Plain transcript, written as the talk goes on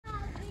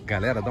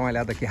Galera, dá uma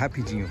olhada aqui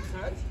rapidinho.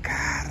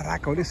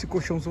 Caraca, olha esse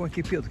colchãozão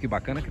aqui, Pedro. Que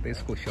bacana que tá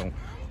esse colchão.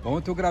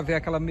 Ontem eu gravei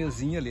aquela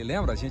mesinha ali,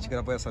 lembra? A gente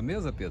gravou essa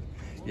mesa, Pedro?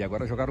 E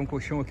agora jogaram um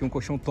colchão aqui, um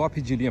colchão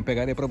top de linha.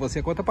 Pegaria pra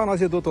você. Conta pra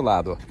nós aí do outro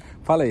lado.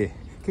 Fala aí,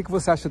 o que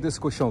você acha desse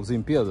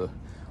colchãozinho, Pedro?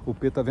 O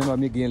Pedro tá vendo uma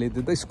amiguinha ali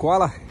dentro da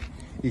escola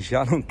e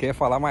já não quer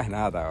falar mais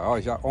nada. Ó,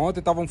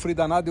 ontem tava um frio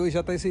danado e hoje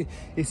já tá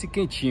esse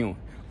quentinho.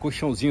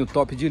 Colchãozinho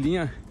top de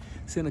linha,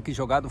 sendo aqui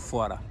jogado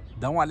fora.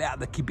 Dá uma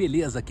olhada, que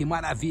beleza, que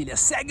maravilha.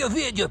 Segue o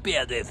vídeo,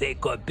 Pedro, e vem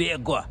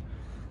comigo.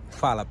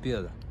 Fala,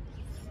 Pedro.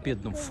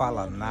 Pedro não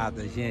fala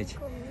nada, gente.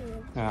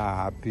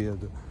 Ah,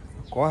 Pedro.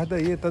 Acorda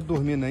aí, tá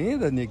dormindo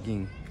ainda,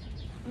 neguinho?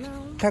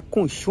 Não. Tá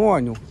com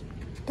sono?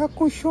 Tá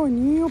com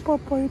soninho,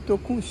 papai, eu tô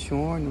com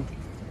sono.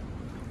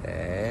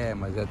 É,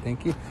 mas já tem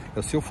que...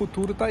 O seu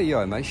futuro tá aí,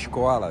 ó, na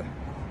escola.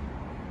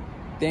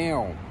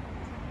 Então,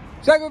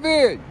 segue o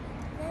vídeo.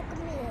 Vem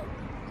comigo.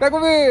 Segue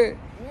o vídeo.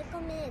 Vem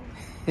comigo.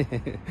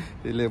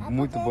 Ele é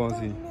muito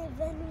bonzinho.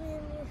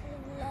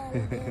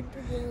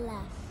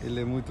 Lá. Ele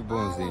é muito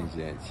bonzinho,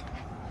 gente.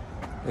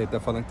 Ele tá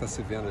falando que tá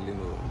se vendo ali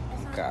no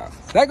carro.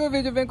 Segue o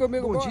vídeo, vem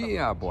comigo. Bom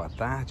dia, boa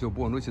tarde ou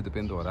boa noite,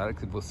 depende do horário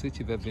que você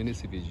estiver vendo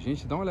esse vídeo.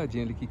 Gente, dá uma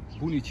olhadinha ali que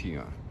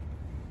bonitinho, ó.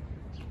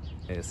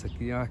 Essa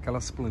aqui é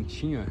aquelas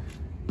plantinhas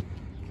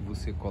que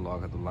você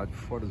coloca do lado de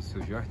fora do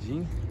seu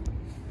jardim.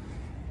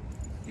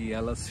 E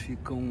elas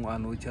ficam, à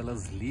noite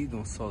elas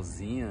ligam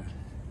sozinhas.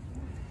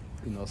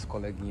 E nosso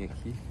coleguinha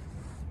aqui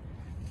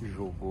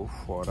jogou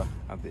fora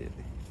a dele.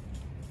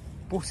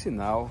 Por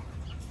sinal,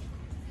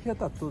 já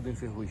tá tudo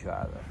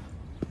enferrujada.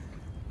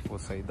 Vou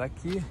sair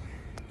daqui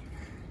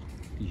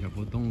e já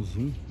vou dar um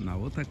zoom na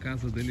outra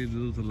casa dele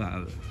do outro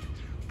lado.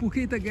 Por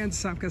que Guedes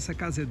sabe que essa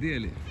casa é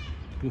dele?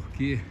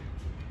 Porque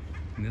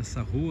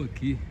nessa rua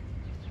aqui,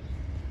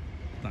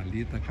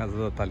 Thalita, a casa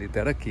da Thalita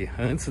era aqui,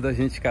 antes da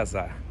gente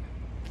casar.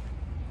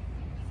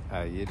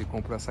 Aí ele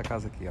comprou essa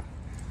casa aqui, ó.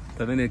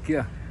 Tá vendo aqui,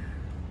 ó?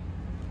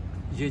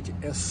 Gente,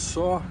 é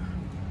só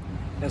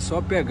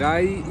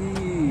pegar e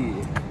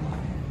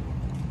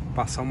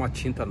passar uma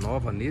tinta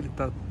nova nele,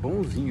 tá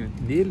bonzinho.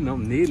 Nele não,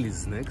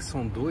 neles, né? Que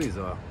são dois,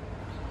 ó.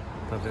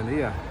 Tá vendo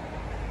aí, ó?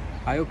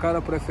 Aí o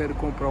cara prefere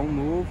comprar um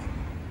novo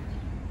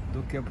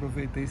do que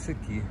aproveitar esse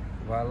aqui.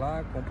 Vai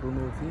lá, compra um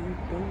novinho,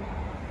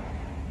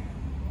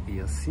 e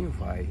assim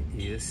vai.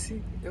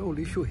 Esse é o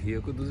lixo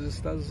rico dos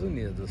Estados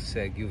Unidos.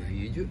 Segue o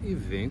vídeo e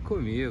vem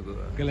comigo.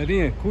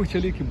 Galerinha, curte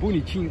ali que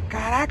bonitinho.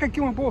 Caraca, aqui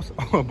uma bolsa.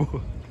 Uma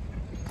bolsa.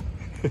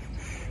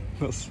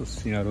 Nossa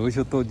senhora, hoje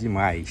eu tô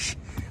demais.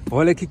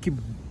 Olha aqui que...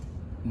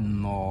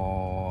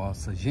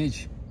 Nossa,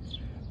 gente.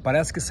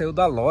 Parece que saiu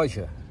da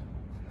loja.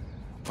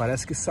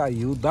 Parece que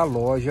saiu da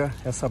loja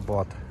essa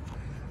bota.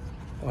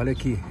 Olha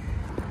aqui.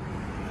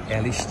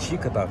 Ela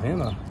estica, tá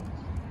vendo?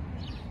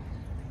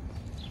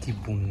 Que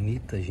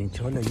bonita,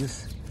 gente. Olha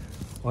isso.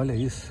 Olha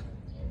isso.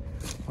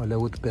 Olha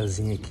outro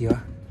pezinho aqui, ó.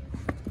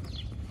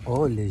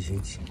 Olha,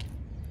 gente.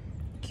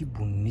 Que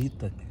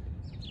bonita.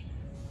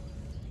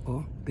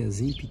 Ó,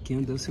 pezinho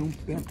pequeno. Deve ser um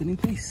pé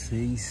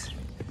 36.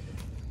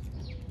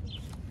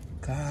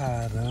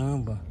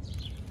 Caramba.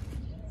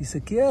 Isso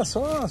aqui é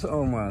só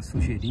uma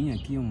sujeirinha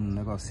aqui, um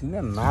negocinho. Não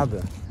é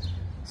nada.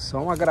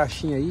 Só uma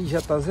graxinha aí e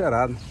já tá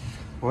zerado.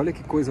 Olha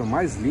que coisa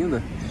mais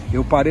linda.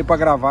 Eu parei pra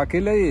gravar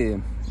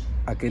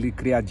aquele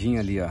criadinho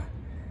ali, ó.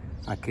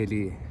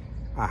 Aquele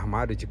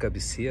armário de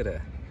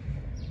cabeceira.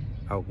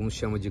 Alguns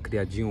chamam de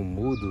criadinho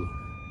mudo.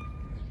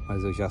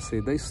 Mas eu já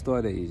sei da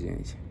história aí,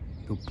 gente.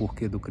 Do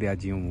porquê do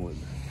criadinho mudo.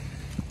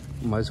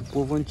 Mas o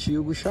povo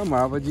antigo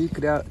chamava de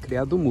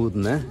criado mudo,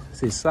 né?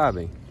 Vocês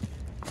sabem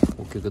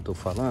o que eu tô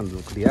falando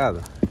do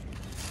criado?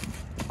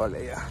 Olha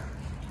aí,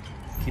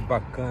 ó. Que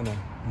bacana.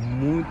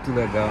 Muito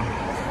legal.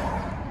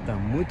 Tá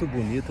muito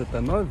bonita,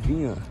 tá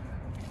novinha.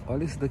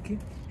 Olha isso daqui.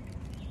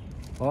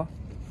 Ó.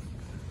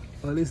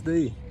 Olha isso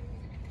daí.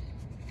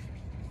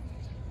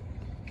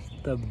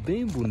 Tá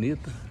bem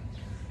bonita.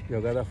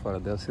 Jogada fora.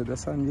 Deve ser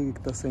dessa amiga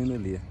que tá saindo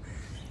ali.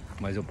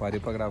 Mas eu parei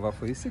pra gravar,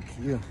 foi isso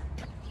aqui, ó.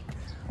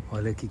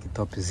 Olha aqui que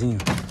topzinho.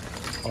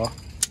 Ó.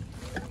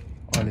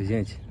 Olha,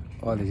 gente.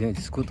 Olha, gente.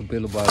 Escuta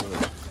pelo barulho.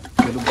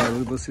 Pelo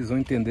barulho vocês vão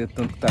entender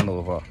tanto que tá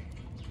novo, ó.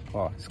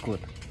 Ó,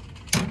 escuta.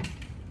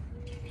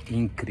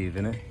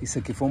 Incrível, né? Isso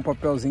aqui foi um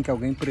papelzinho que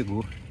alguém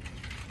pregou.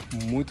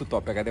 Muito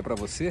top. Pegaria pra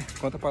você?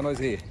 Conta pra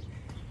nós aí.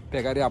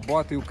 Pegaria a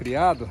bota e o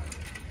criado?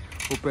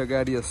 Ou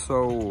pegaria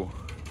só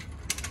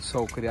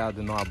o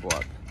criado e não a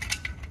bota?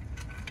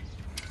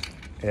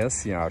 É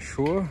assim,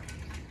 achou,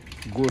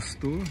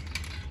 gostou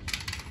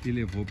e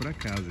levou pra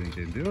casa,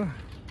 entendeu?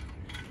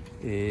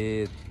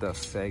 Eita,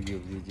 segue o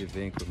vídeo e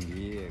vem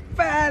comigo.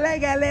 Fala,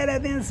 galera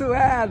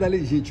abençoada!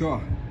 Ali, gente, ó.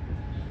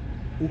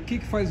 O que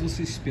faz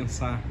vocês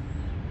pensar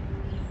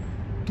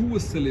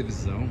duas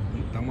televisão,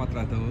 tá uma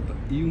atrás da outra,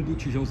 e um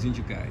botijãozinho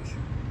de gás?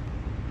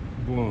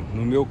 Bom,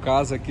 no meu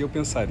caso aqui eu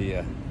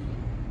pensaria,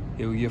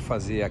 eu ia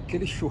fazer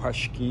aquele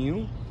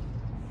churrasquinho,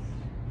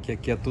 que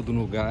aqui é tudo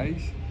no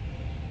gás,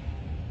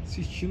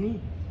 assistindo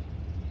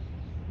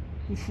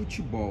um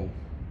futebol.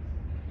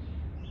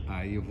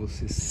 Aí eu vou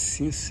ser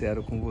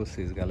sincero com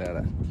vocês,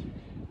 galera.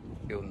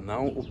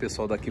 O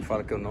pessoal daqui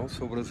fala que eu não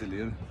sou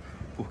brasileiro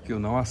porque eu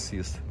não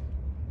assisto.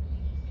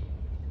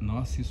 Não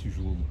assisto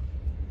jogo.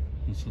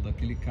 Não sou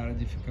daquele cara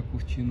de ficar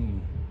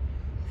curtindo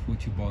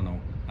futebol, não.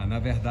 Na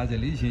verdade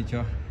ali, gente,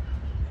 ó.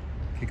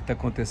 O que tá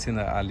acontecendo?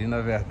 Ali, na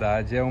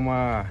verdade, é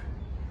uma...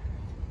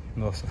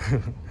 Nossa,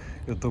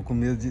 eu tô com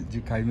medo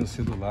de cair meu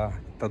celular.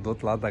 Tá do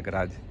outro lado da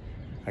grade.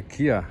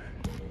 Aqui, ó.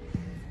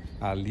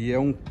 Ali é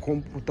um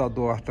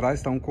computador.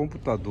 Atrás tá um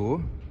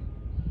computador.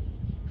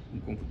 Um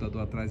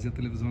computador atrás e a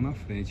televisão na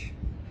frente.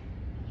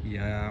 E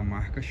a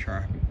marca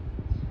Sharp.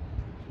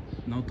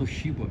 Não,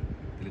 Toshiba.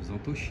 Televisão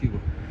Toshiba.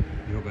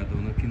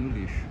 Jogador aqui no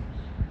lixo.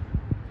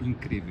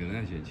 Incrível,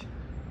 né, gente?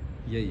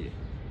 E aí?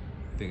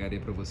 Pegaria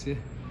pra você?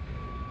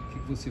 O que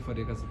você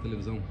faria com essa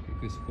televisão?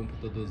 Com esse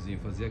computadorzinho?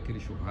 Fazer aquele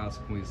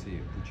churrasco com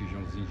esse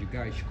botijãozinho de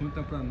gás?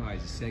 Conta pra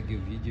nós. Segue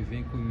o vídeo e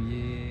vem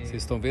comer.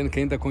 Vocês estão vendo que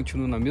ainda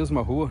continua na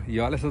mesma rua? E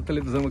olha essa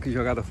televisão aqui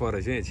jogada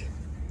fora, gente.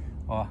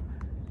 Ó.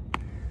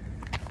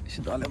 Deixa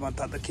eu dar uma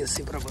levantada aqui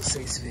assim pra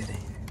vocês verem.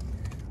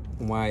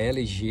 Uma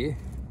LG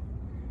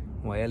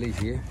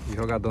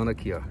jogadona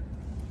aqui, ó.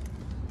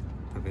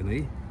 Tá vendo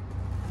aí?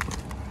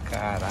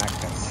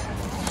 Caracas.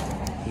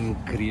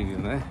 Incrível,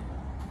 né?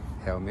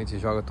 Realmente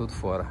joga tudo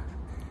fora.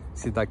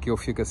 Se daqui eu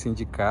fico assim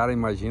de cara,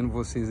 imagino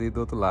vocês aí do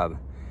outro lado.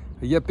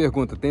 E a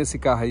pergunta, tem esse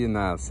carro aí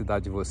na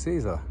cidade de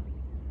vocês, ó?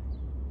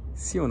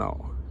 Sim ou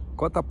não?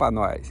 Conta pra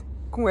nós.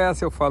 Com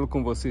essa eu falo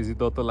com vocês e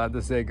do outro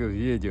lado segue o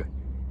vídeo.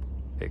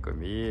 Vem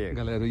comigo.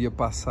 Galera, eu ia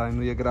passar e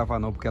não ia gravar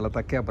não, porque ela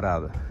tá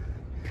quebrada.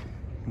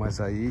 Mas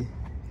aí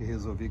eu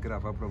resolvi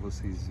gravar pra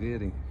vocês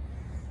verem.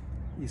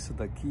 Isso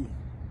daqui,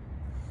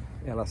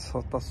 ela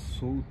só tá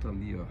solta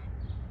ali, ó.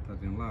 Tá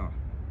vendo lá,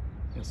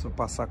 ó? É só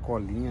passar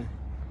colinha.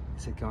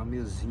 Isso aqui é uma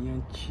mesinha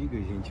antiga,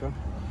 gente, ó.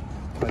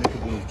 Olha que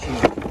bonitinho.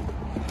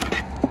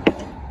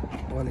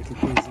 Olha que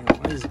coisinha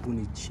mais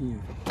bonitinha.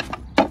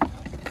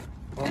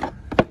 Ó.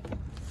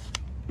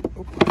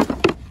 Opa.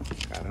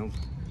 Caramba.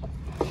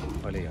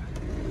 Olha aí, ó.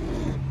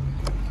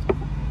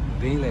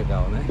 Bem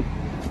legal, né?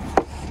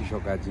 Que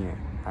jogadinha.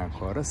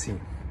 Agora sim.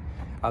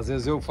 Às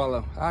vezes eu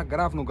falo,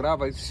 gravo, não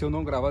grava. Aí se eu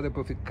não gravar,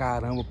 depois eu fico,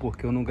 caramba,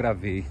 porque eu não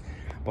gravei.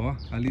 Ó,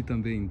 ali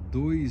também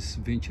 2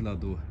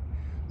 ventiladores.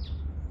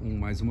 Um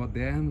mais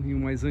moderno e um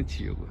mais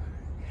antigo.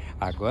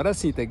 Agora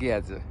sim, tá,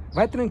 Guedes?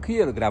 Vai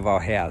tranquilo gravar o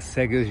resto.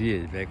 Segue os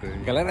vídeos.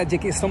 Galera, de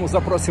que estamos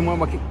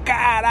aproximando aqui.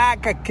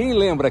 Caraca, quem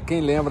lembra?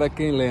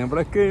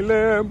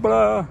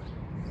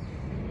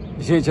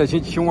 Gente, a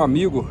gente tinha um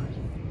amigo.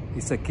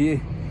 Isso aqui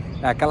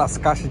é aquelas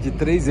caixas de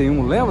 3 em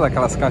 1. Lembra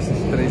daquelas caixas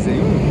de 3 em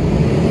 1?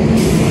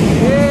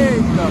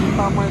 Eita, o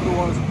tamanho do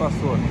ônibus que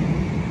passou.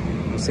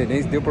 Não sei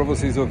nem se deu pra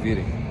vocês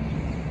ouvirem.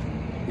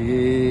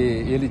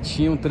 E ele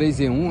tinha um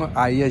 3 em 1,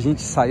 aí a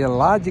gente saía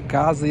lá de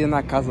casa, ia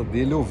na casa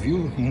dele,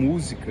 ouviu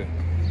música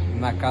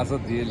na casa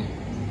dele.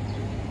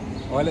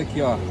 Olha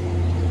aqui, ó.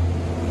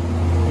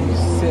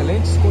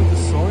 Excelentes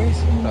condições,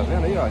 tá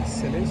vendo aí, ó?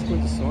 Excelentes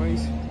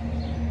condições.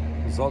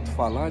 Os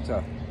alto-falantes,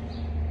 ó.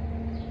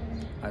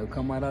 Aí o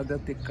camarada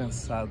deve ter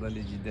cansado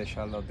ali de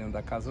deixar lá dentro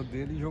da casa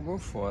dele e jogou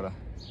fora.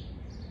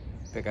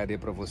 Pegaria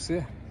pra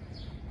você?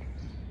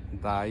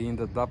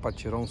 Ainda dá pra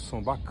tirar um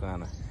som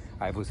bacana.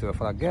 Aí você vai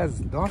falar, Guedes,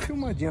 dá uma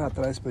filmadinha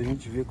atrás pra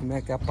gente ver como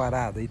é que é a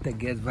parada. Aí tá,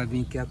 Guedes vai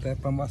vir aqui até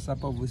pra mostrar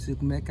pra você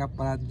como é que é a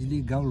parada de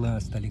ligar o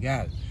lance, tá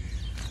ligado?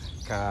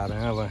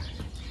 Caramba,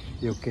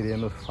 eu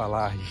querendo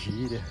falar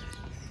gíria.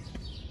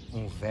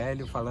 Um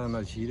velho falando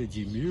a gíria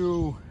de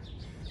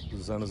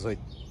dos anos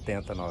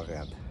 80,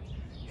 90.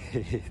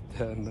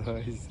 Eita,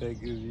 nós,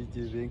 segue o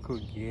vídeo e vem com o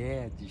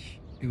Guedes.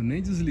 Eu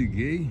nem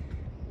desliguei.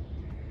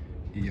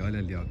 E olha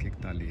ali, ó, o que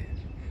tá ali.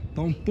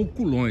 Tá um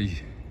pouco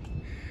longe.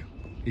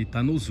 E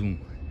tá no zoom.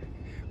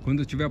 Quando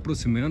eu estiver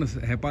aproximando,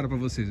 repara pra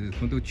vocês,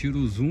 quando eu tiro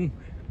o zoom,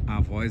 a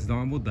voz dá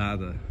uma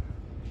mudada.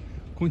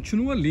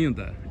 Continua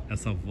linda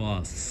essa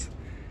voz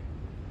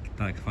que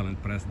tá falando,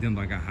 parece dentro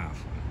da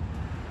garrafa.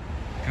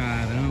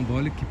 Caramba,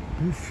 olha que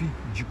puff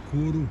de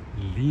couro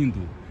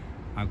lindo.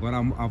 Agora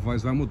a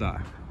voz vai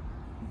mudar.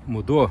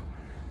 Mudou?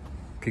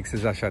 O que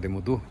vocês acharam?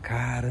 Mudou?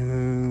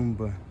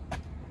 Caramba!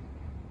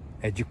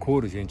 É de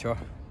couro, gente, ó.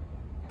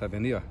 Tá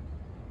vendo aí, ó?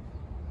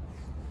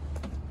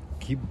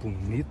 Que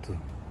bonito.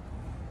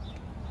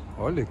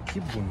 Olha que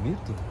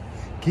bonito.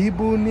 Que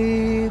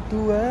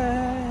bonito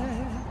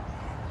é.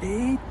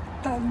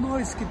 Eita,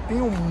 nós que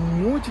tem um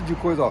monte de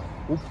coisa, ó.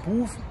 O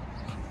puff.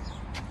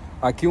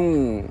 Aqui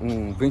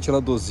um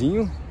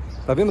ventiladorzinho.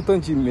 Tá vendo o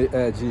tanto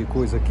de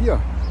coisa aqui, ó?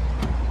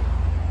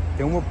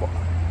 Tem um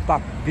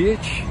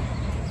tapete.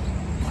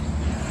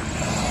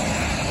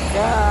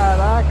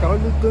 Caraca,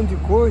 olha o tanto de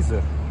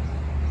coisa.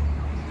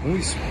 Um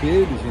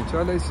espelho, gente.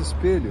 Olha esse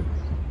espelho.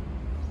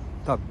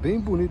 Tá bem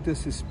bonito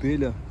esse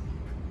espelho.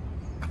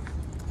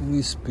 Um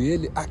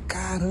espelho. Ah,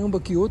 caramba,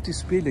 que outro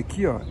espelho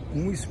aqui, ó.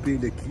 Um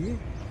espelho aqui.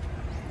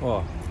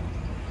 Ó.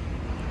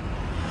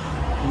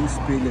 Um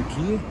espelho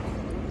aqui.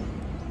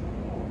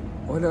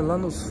 Olha lá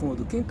nos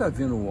fundos. Quem tá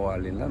vendo o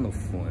óleo lá no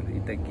fundo?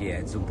 Eita,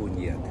 Guedes, o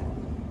bonito.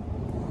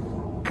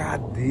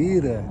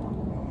 Cadeira.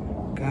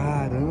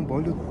 Caramba,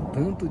 olha o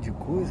tanto de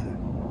coisa.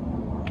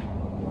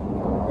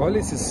 Olha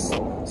esses,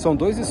 são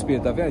dois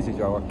espelhos, tá vendo, gente?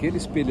 Ó, aquele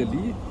espelho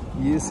ali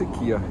e esse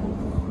aqui, ó.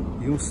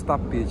 E uns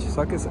tapetes.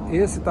 Só que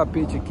esse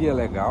tapete aqui é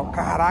legal.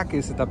 Caraca,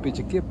 esse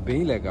tapete aqui é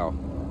bem legal.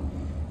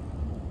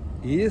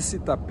 Esse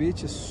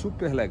tapete é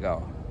super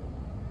legal.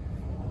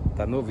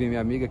 Tá novinho, minha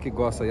amiga que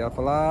gosta aí. Ela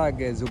fala, ah,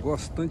 Guedes, eu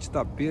gosto tanto de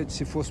tapete.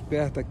 Se fosse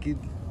perto aqui,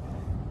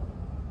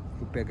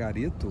 eu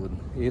pegaria tudo.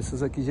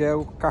 Esses aqui já é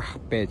o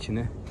carpete,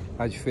 né?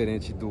 A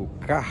diferente do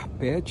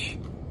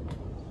carpete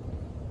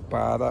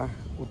para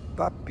o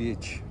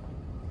tapete.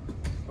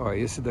 Ó,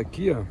 esse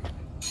daqui, ó.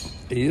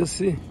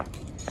 Esse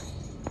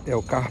é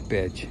o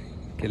carpete,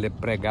 que ele é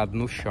pregado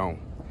no chão.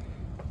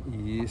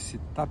 E esse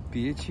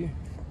tapete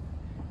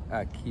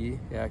aqui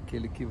é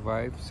aquele que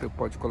você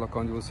pode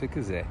colocar onde você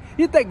quiser.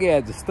 E da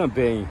Guedes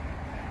também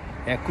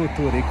é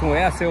cultura. E com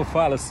essa eu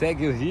falo,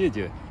 segue o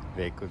vídeo,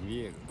 vem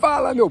comigo.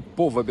 Fala, meu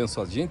povo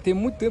abençoado. Gente, tem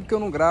muito tempo que eu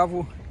não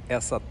gravo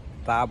essa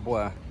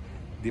tábua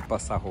de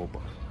passar roupa.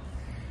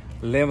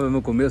 Lembra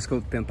no começo que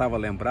eu tentava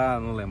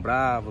lembrar, não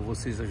lembrava,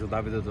 vocês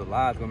ajudavam do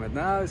lado,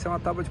 não, isso é uma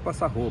tábua de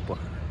passar roupa.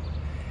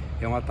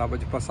 É uma tábua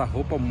de passar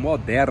roupa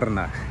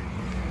moderna,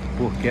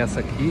 porque essa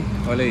aqui,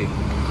 olha aí,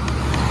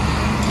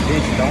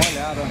 gente, dá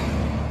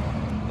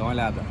uma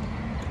olhada,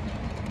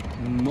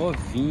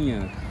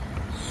 novinha,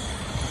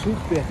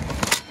 super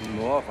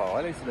nova,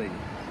 olha isso daí,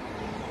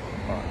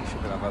 ó, deixa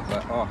eu gravar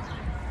atrás, ó.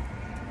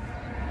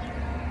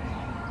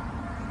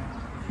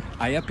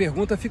 Aí a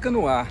pergunta fica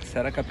no ar,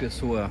 será que a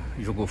pessoa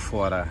jogou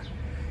fora,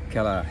 que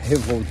ela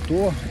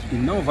revoltou e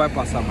não vai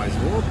passar mais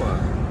roupa?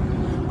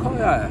 Qual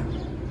é a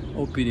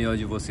opinião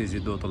de vocês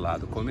do outro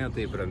lado? Comenta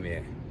aí pra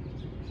mim.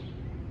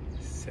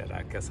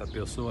 Será que essa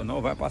pessoa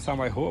não vai passar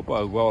mais roupa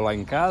igual lá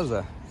em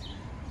casa?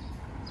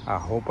 A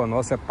roupa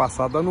nossa é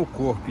passada no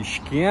corpo,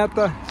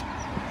 esquenta,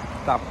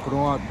 tá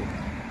pronto.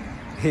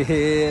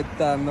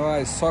 Eita,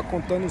 nós, só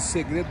contando o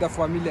segredo da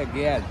família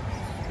Guedes.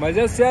 Mas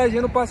é sério, a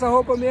gente não passa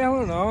roupa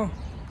mesmo não.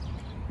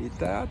 E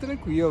tá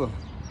tranquilo.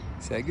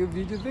 Segue o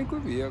vídeo e vem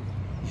comigo.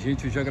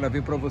 Gente, eu já gravei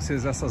pra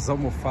vocês essas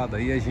almofadas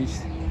aí, a gente...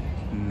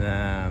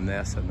 Não,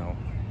 nessa não.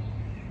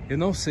 Eu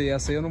não sei,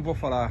 essa aí eu não vou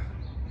falar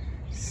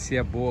se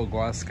é boa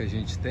igual essa que a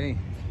gente tem.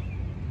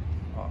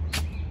 Ó.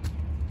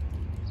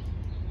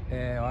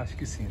 É, eu acho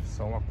que sim,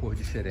 só uma cor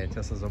diferente.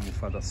 Essas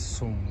almofadas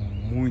são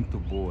muito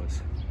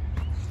boas.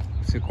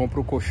 Você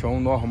compra o colchão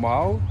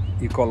normal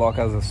e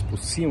coloca elas por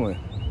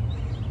cima.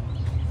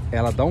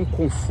 Ela dá um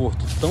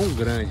conforto tão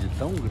grande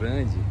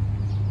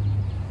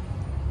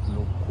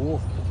no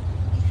corpo,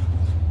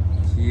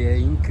 que é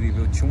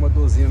incrível. Eu tinha uma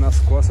dorzinha nas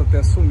costas,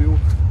 até sumiu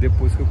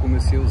depois que eu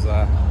comecei a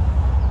usar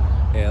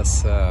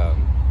essa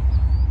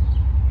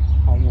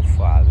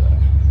almofada.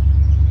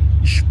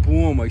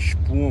 Espuma,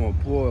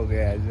 pô,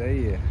 Guedes,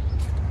 aí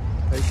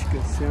tá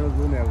esquecendo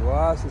do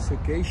negócio, isso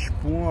aqui é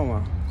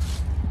espuma,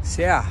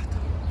 certo?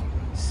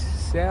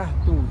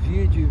 Certo o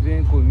vídeo e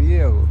vem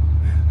comigo.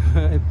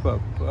 Ai,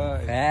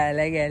 papai.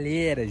 Fala,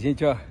 galera.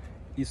 Gente, ó,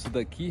 isso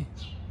daqui,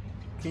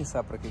 quem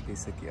sabe pra que é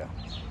isso aqui, ó.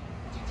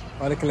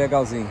 Olha que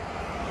legalzinho.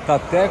 Tá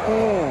até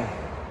com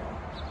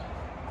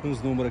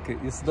os números aqui.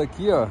 Isso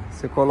daqui, ó,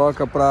 você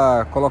coloca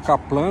pra colocar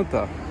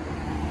planta.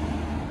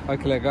 Olha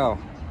que legal.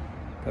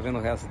 Tá vendo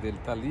o resto dele?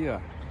 Tá ali, ó.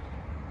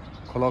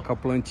 Coloca a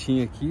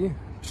plantinha aqui.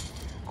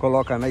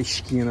 Coloca na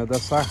esquina da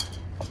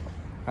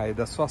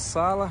sua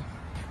sala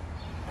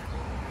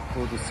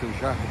ou do seu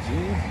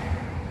jardim.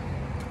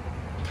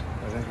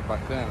 Tá vendo que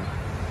bacana?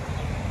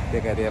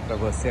 Pegaria pra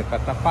você,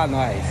 conta pra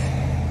nós.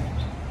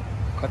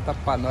 Conta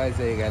pra nós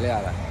aí,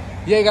 galera.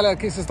 E aí, galera, o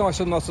que vocês estão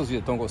achando dos nossos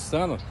vídeos? Estão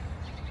gostando?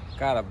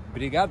 Cara,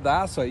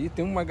 brigadaço aí.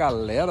 Tem uma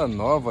galera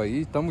nova aí.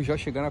 Estamos já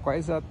chegando a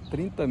quase a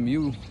 30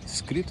 mil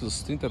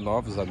inscritos, 30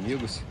 novos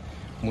amigos.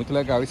 Muito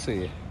legal isso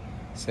aí.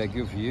 Segue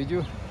o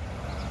vídeo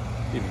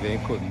e vem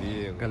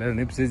comigo. Galera,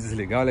 nem precisa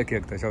desligar. Olha aqui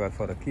que tá jogado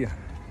fora aqui, ó.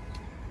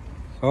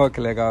 Olha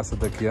que legal essa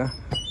daqui, ó.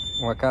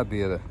 Uma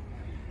cadeira.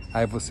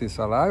 Aí vocês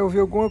falam, ah, eu vi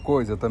alguma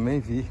coisa, eu também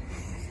vi.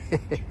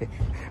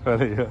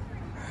 Olha aí, ó.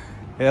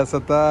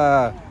 Essa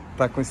tá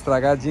com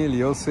estragadinha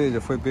ali, ou seja,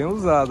 foi bem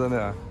usada,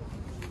 né?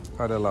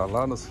 Olha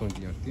lá nos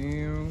fundinhos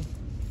aqui.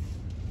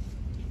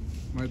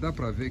 Mas dá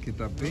pra ver que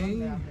tá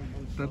bem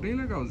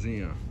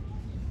legalzinho,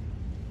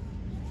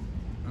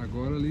 ó.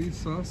 Agora ali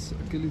só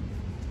aquele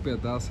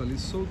pedaço ali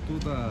soltou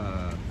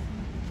da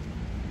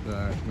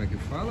como é que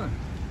fala?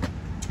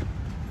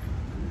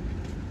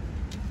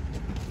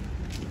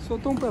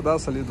 Soltou um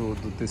pedaço ali do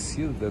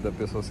tecido, da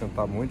pessoa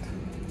sentar muito.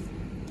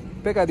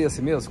 Pegaria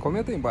assim mesmo?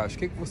 Comenta aí embaixo. O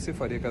que você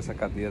faria com essa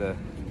cadeira,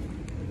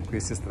 com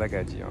esse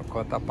estragadinho?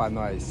 Conta pra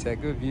nós.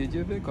 Segue o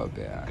vídeo e vem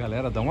copiar.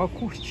 Galera, dá uma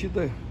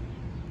curtida.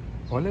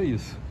 Olha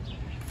isso.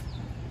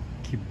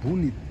 Que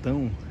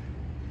bonitão.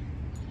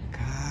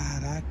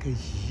 Caraca,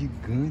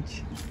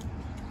 gigante.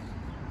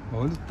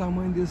 Olha o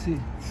tamanho desse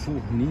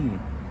forninho.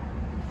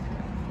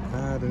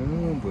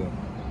 Caramba.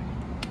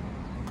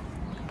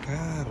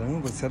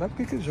 Caramba, será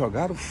porque que eles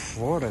jogaram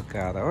fora,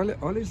 cara?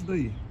 Olha isso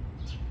daí.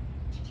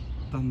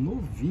 Tá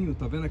novinho,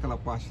 tá vendo aquela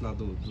parte lá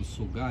do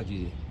sugar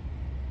do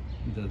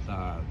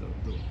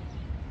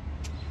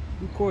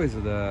coisa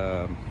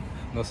da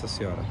Nossa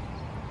Senhora.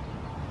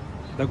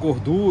 da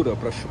gordura,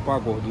 para chupar a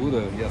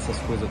gordura e essas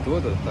coisas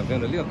todas. Tá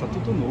vendo ali, ó? Tá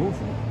tudo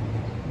novo.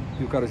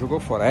 E o cara jogou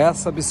fora.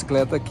 Essa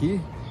bicicleta aqui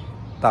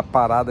tá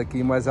parada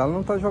aqui, mas ela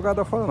não tá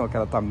jogada fora não, que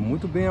ela tá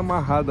muito bem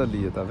amarrada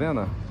ali, tá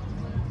vendo?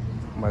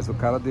 Mas o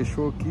cara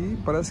deixou aqui,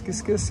 parece que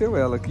esqueceu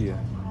ela aqui,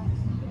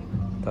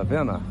 ó. Tá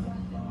vendo?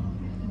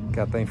 Que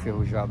ela tá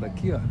enferrujada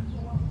aqui, ó.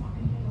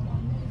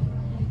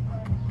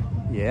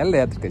 E é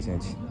elétrica,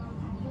 gente.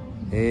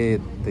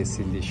 Eita,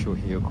 esse lixo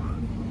rico.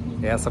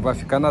 Essa vai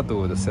ficar na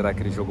dúvida. Será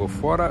que ele jogou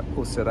fora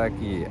ou será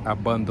que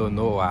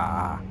abandonou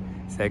a...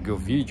 Segue o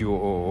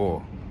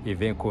vídeo e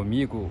vem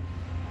comigo.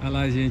 Olha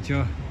lá, gente,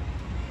 ó.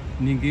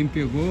 Ninguém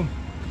pegou.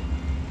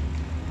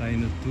 Tá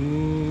indo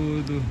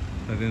tudo.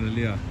 Tá vendo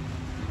ali, ó?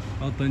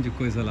 Olha o tanto de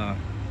coisa lá.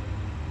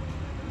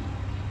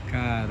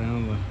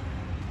 Caramba.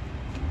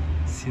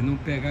 Se não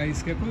pegar,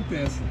 isso que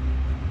acontece.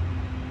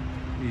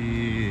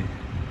 E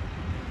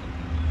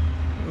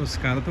os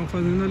caras estão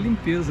fazendo a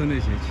limpeza, né,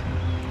 gente?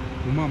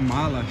 Uma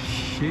mala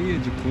cheia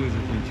de coisa,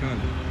 gente, olha.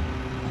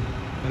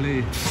 Olha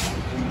aí.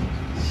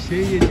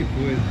 Cheia de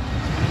coisa.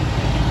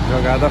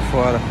 Jogada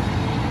fora.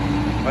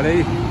 Olha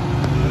aí.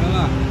 Olha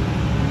lá.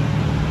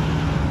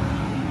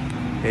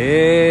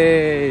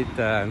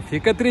 Eita, não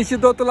fica triste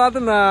do outro lado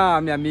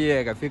não, minha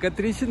amiga. Fica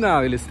triste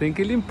não, eles têm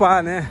que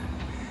limpar, né?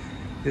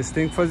 Eles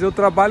têm que fazer o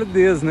trabalho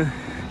deles, né?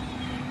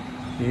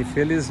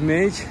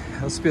 Infelizmente,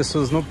 as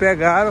pessoas não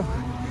pegaram.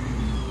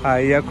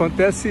 Aí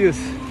acontece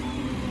isso.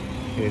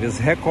 Eles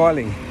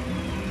recolhem.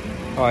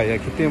 Olha,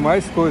 aqui tem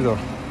mais coisa, ó.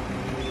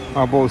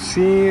 Uma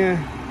bolsinha.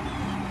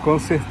 Com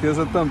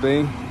certeza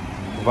também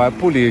vai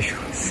pro lixo.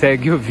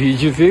 Segue o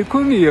vídeo e vem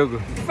comigo.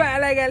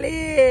 Fala,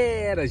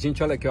 galera!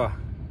 Gente, olha aqui, ó.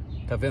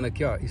 Tá vendo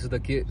aqui, ó? Isso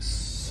daqui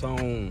são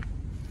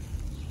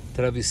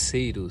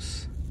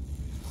travesseiros.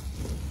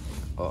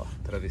 Ó,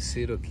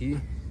 travesseiro aqui.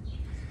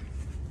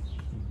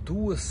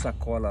 2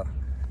 sacolas.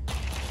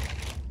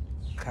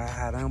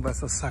 Caramba,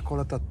 essa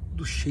sacola tá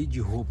tudo cheio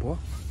de roupa, ó.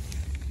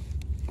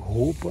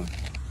 Roupa.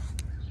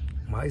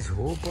 Mais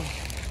roupa.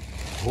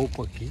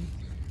 Roupa aqui.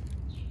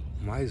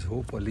 Mais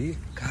roupa ali.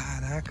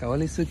 Caraca,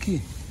 olha isso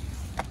aqui.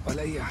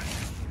 Olha aí, ó.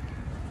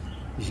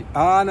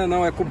 Ah,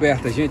 não, é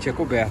coberta, gente, é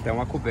coberta. É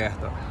uma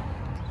coberta, ó.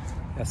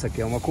 Essa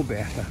aqui é uma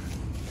coberta.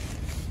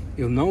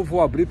 Eu não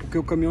vou abrir porque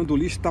o caminhão do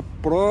lixo está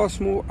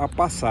próximo a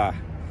passar.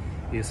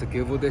 Esse aqui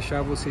eu vou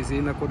deixar vocês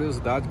aí na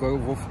curiosidade, igual eu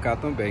vou ficar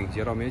também.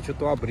 Geralmente eu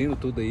estou abrindo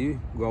tudo aí,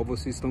 igual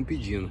vocês estão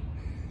pedindo.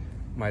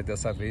 Mas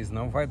dessa vez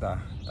não vai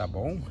dar, tá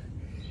bom?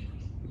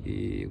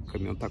 E o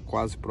caminhão está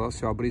quase próximo.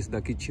 Se eu abrir isso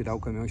daqui, tirar o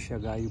caminhão e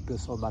chegar aí, o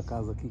pessoal da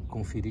casa aqui,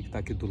 conferir que está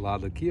aqui do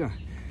lado aqui, ó.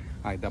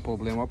 Aí dá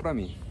problema para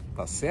mim,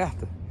 tá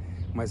certo?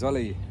 Mas olha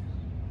aí.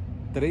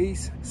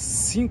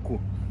 5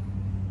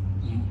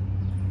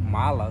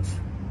 malas,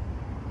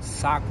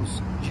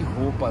 sacos de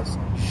roupas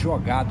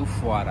jogado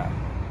fora.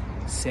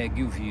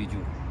 Segue o vídeo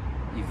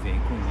e vem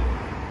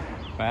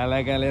comigo.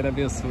 Fala, galera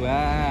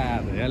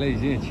abençoada. Olha aí,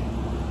 gente.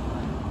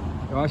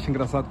 Eu acho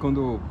engraçado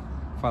quando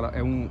fala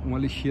é uma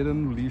lixeira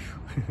no lixo.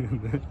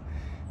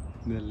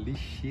 Uma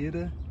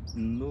lixeira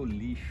no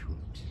lixo.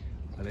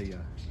 Olha aí,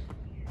 ó.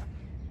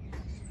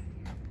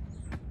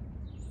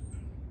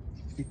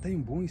 E tá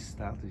em bom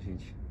estado,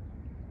 gente.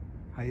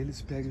 Aí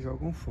eles pegam e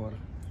jogam fora.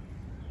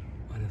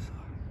 Olha só.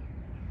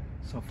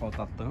 Só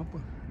falta a tampa.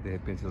 De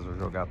repente eles vão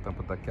jogar a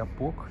tampa daqui a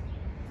pouco.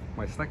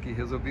 Mas tá aqui.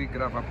 Resolvi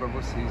gravar para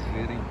vocês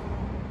verem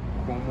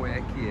como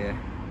é que é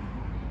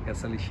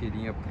essa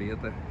lixeirinha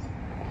preta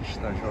que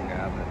está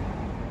jogada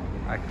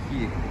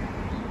aqui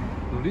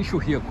no lixo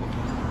rico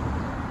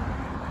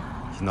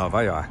de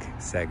Nova York.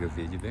 Segue o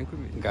vídeo e vem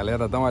comigo.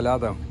 Galera, dá uma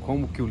olhada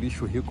como que o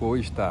lixo rico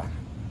hoje está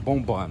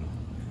bombando.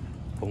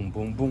 Bum,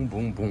 bum, bum,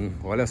 bum, bum.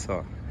 Olha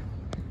só.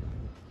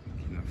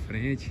 Aqui na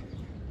frente.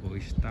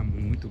 Hoje está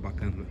muito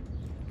bacana.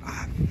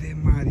 Ave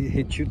Maria,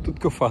 retiro tudo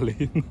que eu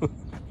falei.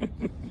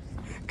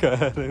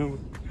 Caramba.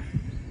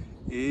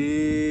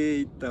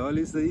 Eita,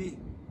 olha isso aí.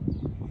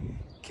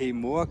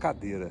 Queimou a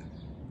cadeira.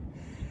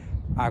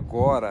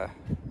 Agora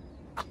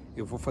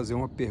eu vou fazer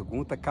uma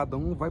pergunta, cada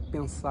um vai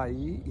pensar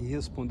aí e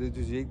responder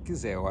do jeito que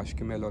quiser. Eu acho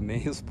que é melhor nem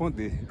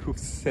responder.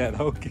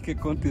 Será o que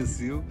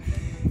aconteceu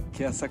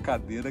que essa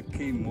cadeira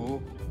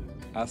queimou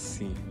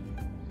assim?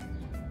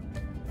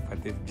 Vai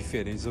ter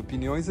diferentes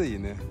opiniões aí,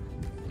 né?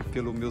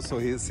 Pelo meu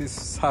sorriso, vocês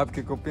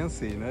sabem o que eu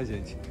pensei, né,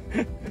 gente?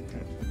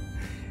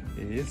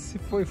 Esse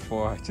foi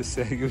forte.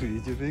 Segue o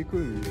vídeo e vem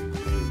comigo.